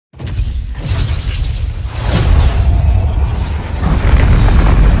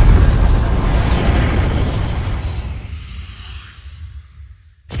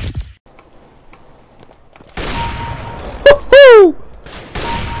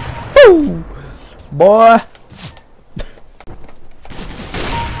Woo! Boy.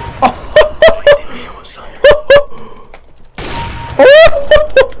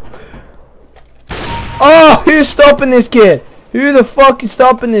 Oh, who's stopping this kid? Who the fuck is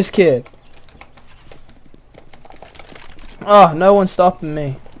stopping this kid? Oh, no one's stopping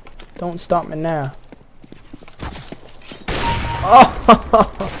me. Don't stop me now.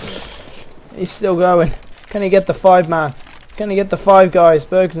 Oh, he's still going. Can he get the 5-man? Can he get the 5 guys?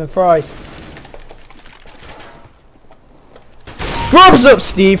 Burgers and fries. Grubs up,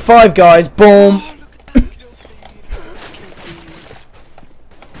 Steve. 5 guys. Boom. I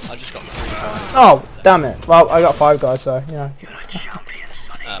just got 3 guys. Oh, damn it. Well, I got 5 guys, so, you know.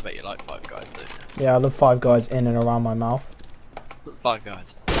 I bet you like 5 guys, dude. Yeah, I love 5 guys in and around my mouth. 5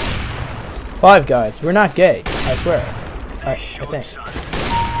 guys. 5 guys. We're not gay. I swear. I think.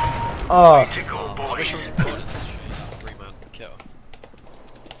 Oh. I wish I was recording this shit. 3-man kill.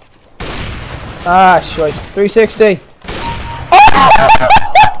 Ah, shit. 360.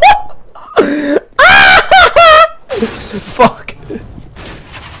 Fuck.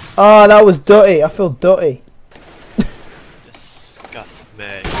 Oh, that was dirty. I feel dirty. Disgust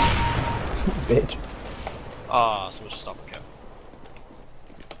me. Bitch. Ah, someone should stop and kill.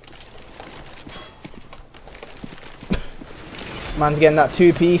 Man's getting that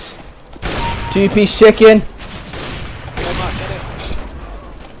 2-piece. 2-piece chicken.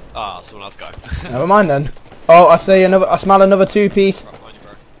 Ah, someone else go. Never mind then. Oh, I see another. I smell another 2-piece.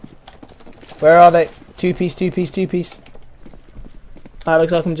 Where are they? 2-piece, 2-piece, 2-piece. Ah,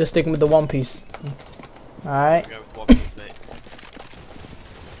 looks like I'm just sticking with the 1-piece. Alright. Go with 1 piece, mate.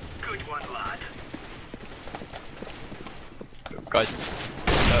 Good one, lad. Guys.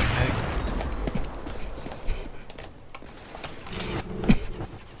 Okay.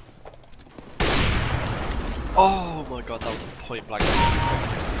 Oh my god, that was a point blank.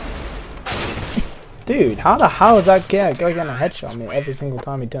 Dude, how the hell is that guy getting a headshot on me every single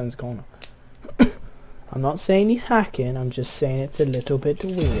time he turns the corner? I'm not saying he's hacking, I'm just saying it's a little bit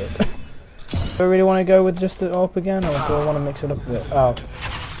weird. Do I really want to go with just the AWP again, or do I want to mix it up a bit? Oh.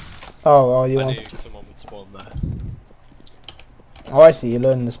 Oh, you I want... knew someone would spawn there. Oh, I see, you're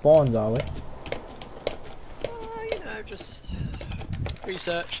learning the spawns, are we? You know, just...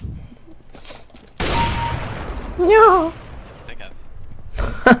 research. Yeah. Okay.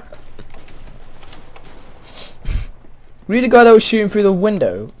 Were you the guy that was shooting through the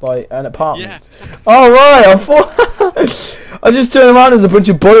window by an apartment? Yeah. Oh right, I thought I just turned around, there's a bunch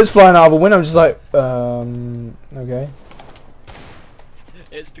of bullets flying out of a window. I'm just like, okay.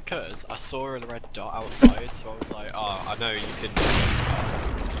 It's because I saw a red dot outside, so I was like, oh, I know you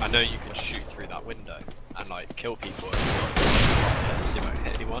can shoot through that window and like kill people and see if I can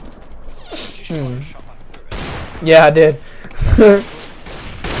hit anyone. Did you shoot like, a shot back through it? Yeah, I did.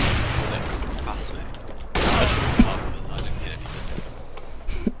 Past me. I didn't hit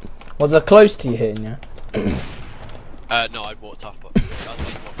anything. Was it close to you hitting you? No, I walked off, but I was like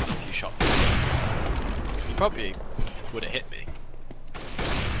walking off, you shot me. You probably would have hit me.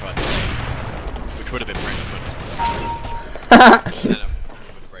 Right, which would have been pretty funny. Then I probably would have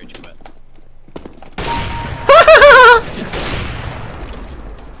rage quit.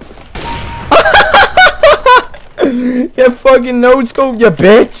 You fucking no scope, you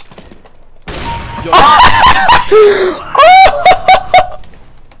bitch!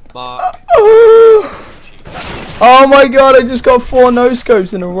 Mark. Oh my god, I just got 4 no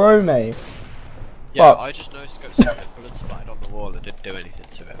scopes in a row, mate. Yeah, Fuck. I just no scoped so that bullets splattered on the wall and didn't do anything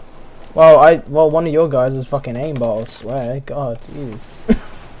to it. Well, one of your guys is fucking aimbot, I swear. God, jeez.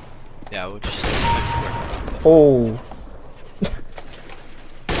 Yeah, we'll just... Oh.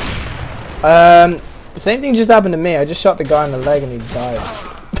 The same thing just happened to me. I just shot the guy in the leg and he died.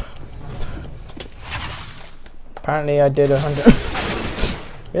 Apparently I did 100.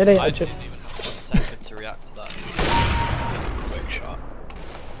 Really? I didn't even have a second to react to that. Just a quick shot.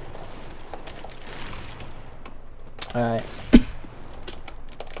 Alright.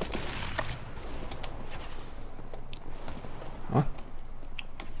 Huh?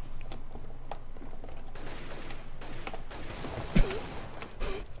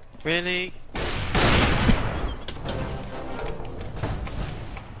 Really?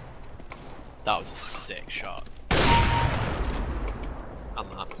 That was a sick shot. I'm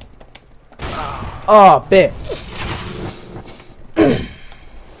that. Oh, bit.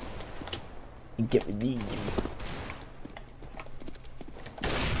 You get me.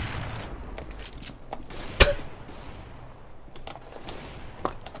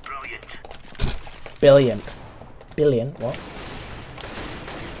 Brilliant. Billion? What?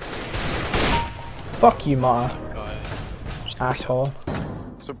 Fuck you, Ma. Asshole.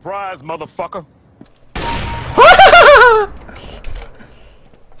 Surprise, motherfucker.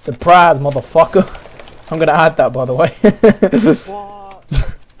 Surprise, motherfucker. I'm gonna add that, by the way.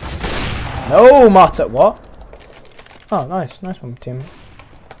 What? No matter what. Oh, nice one, teammate.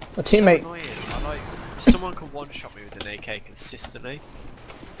 A teammate. So annoying. I like someone can one-shot me with an AK consistently.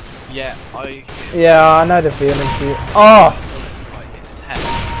 Yeah, Yeah, I know the feeling, Steve. Oh! bullets right in his head.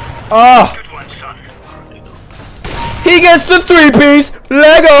 Oh! Good one, son. Really nice. He gets the 3-piece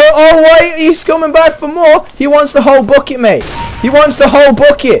Lego. Oh wait, he's coming back for more. He wants the whole bucket, mate. He wants the whole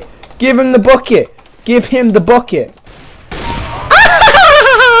bucket. Give him the bucket. Give him the bucket.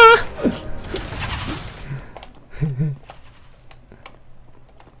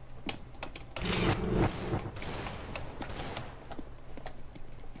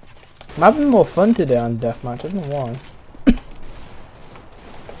 I'm having more fun today on Deathmatch. I don't know why.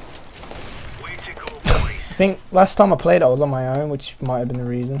 I think last time I played I was on my own, which might have been the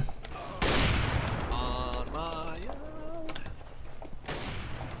reason. On my own.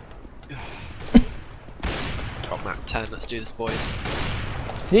 Got map 10, let's do this, boys.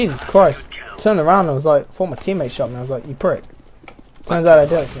 Jesus Christ. Turned around and I was like, thought my teammate shot me. I was like, you prick. Turns out I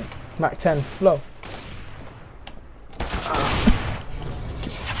did actually. Mac 10 flow.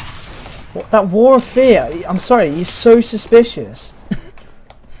 What, that War of Fear, I'm sorry, he's so suspicious.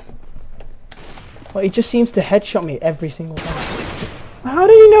 Well, he just seems to headshot me every single time. How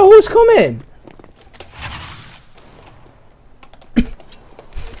do you know who's coming? Good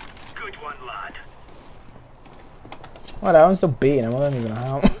one, lad. Well, I'm still beating him, I don't even know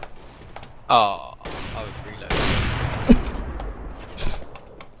how. Oh, I was reloading.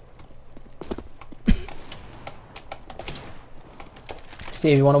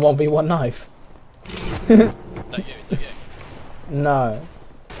 Steve, you want a 1v1 knife? Is that you? Is that you? No.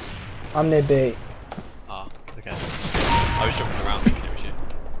 I'm near B. Ah, okay. I was jumping around thinking it was you.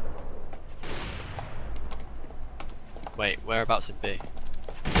 Wait, whereabouts in B?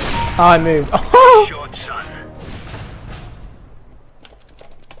 I moved. Short, son.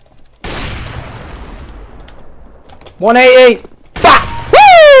 $188! Back!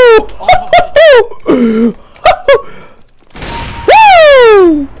 Woo! Woo!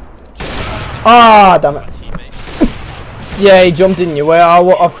 Ah, damn it. Teammate. Yeah, he jumped in your way.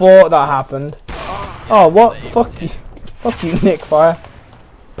 I thought that happened. Oh, what? Fuck you. Fuck you, Nick Fire.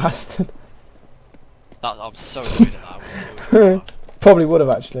 Bastard. That, I'm so annoyed at that. Probably would have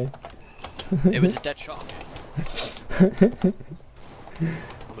actually. It was a dead shot. I'm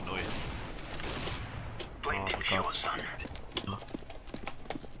annoyed. Blending short, son.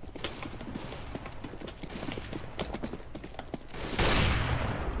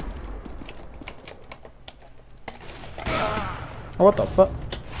 Oh, what the fuck?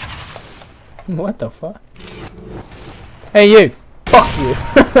 What the fuck? Hey you! Fuck you!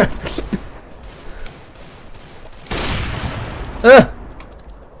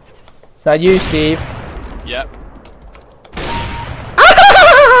 Is that you, Steve? Yep.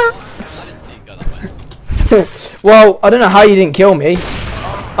 I didn't see it go that way. Well, I don't know how you didn't kill me.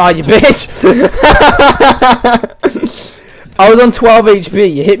 Ah, you bitch! I was on 12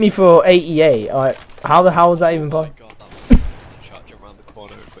 HP. You hit me for 88. Like, how the hell was that even Oh my possible? god, that was an instant shot. Jump around the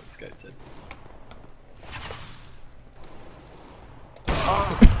corner and quick scoped it.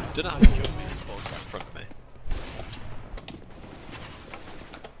 Don't know how you killed me. It spawns right in front of me.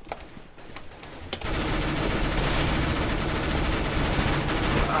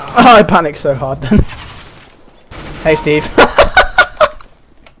 Oh, I panicked so hard then. Hey, Steve.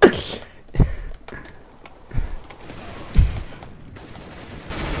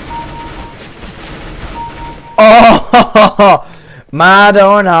 Oh,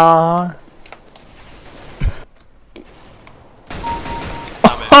 Madonna.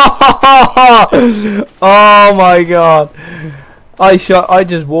 Oh my god. I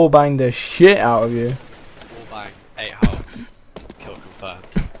just wallbanged the shit out of you. Wall bang, 8 health. Kill confirmed.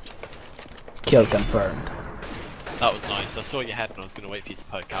 Kill confirmed. That was nice. I saw your head and I was going to wait for you to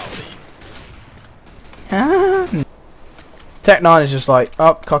poke out, but you... Tech 9 is just like,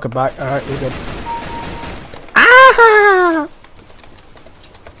 oh, cock it back. Alright, we're good. Ah!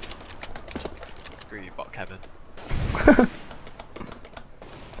 Greedy bot Kevin. That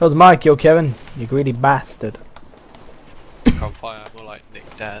was my kill, Kevin. You greedy bastard. On fire, more like Nick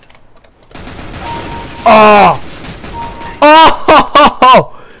dead. Oh!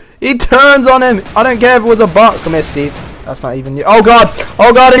 Oh! He turns on him. I don't care if it was a bot. Come here, Steve. That's not even you. Oh god!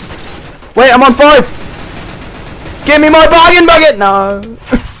 Oh god! Wait, I'm on 5! Give me my bargain bucket! No!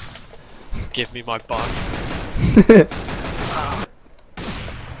 Give me my bug.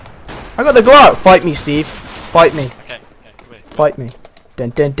 I got the glow. Fight me, Steve. Fight me. Okay, come here. Fight me. Dun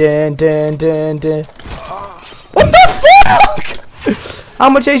dun dun dun dun dun. What the fuck? How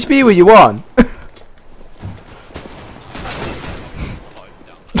much HP were you on?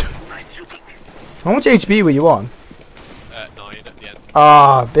 How much HP were you on? 9 at the end.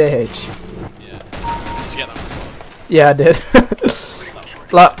 Ah, bitch. Yeah. Did you get that one? Yeah, I did.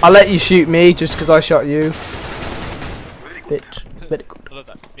 Like, I let you shoot me just because I shot you. Bitch. Very good. I love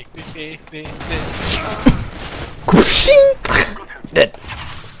that. Dead.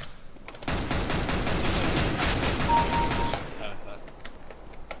 Perfect.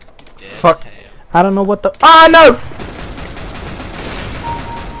 Fuck. I don't know what the. Ah, no!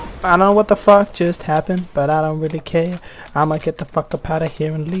 I don't know what the fuck just happened, but I don't really care. I'ma get the fuck up out of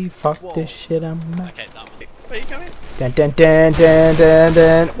here and leave. Fuck Whoa. this shit, I'm out. Okay, that was it. Where are you going? Dun dun dun dun dun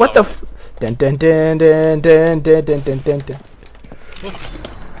dun. What the f? Dun dun dun dun dun dun dun dun dun dun.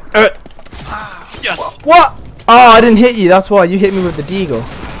 Yes! What? Oh, I didn't hit you. That's why you hit me with the deagle.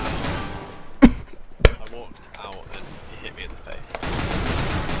 I walked out and he hit me in the face.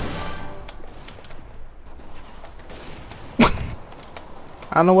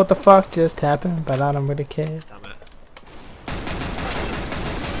 I don't know what the fuck just happened, but I don't really care. Damn